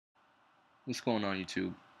What's going on,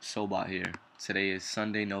 YouTube? Sobot here. Today is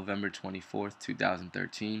Sunday, November 24th,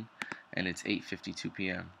 2013, and it's 8:52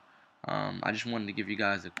 p.m. I just wanted to give you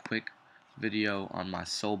guys a quick video on my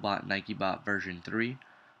Sobot NikeBot version 3.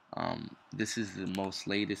 This is the most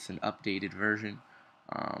latest and updated version.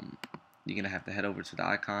 You're going to have to head over to the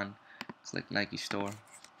icon, click Nike Store.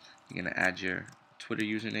 You're going to add your Twitter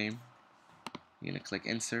username. You're going to click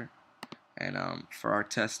Insert. And for our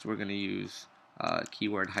test, we're going to use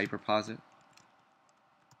keyword Hyperposit.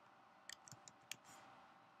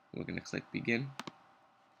 We're going to click Begin.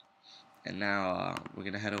 And now we're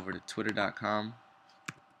going to head over to twitter.com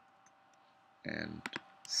and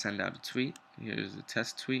send out a tweet. Here's the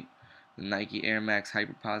test tweet. The Nike Air Max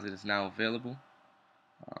Hyperposit is now available.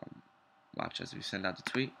 Watch as we send out the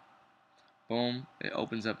tweet. Boom. It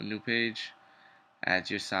opens up a new page. Adds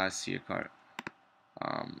your size to your cart.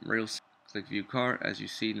 Click View Cart. As you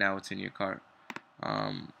see, now it's in your cart.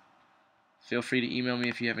 Feel free to email me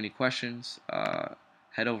if you have any questions.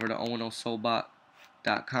 Head over to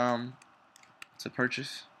owenosobot.com to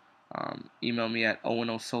purchase. Email me at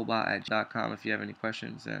owenosobot@gmail.com if you have any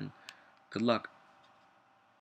questions, and good luck.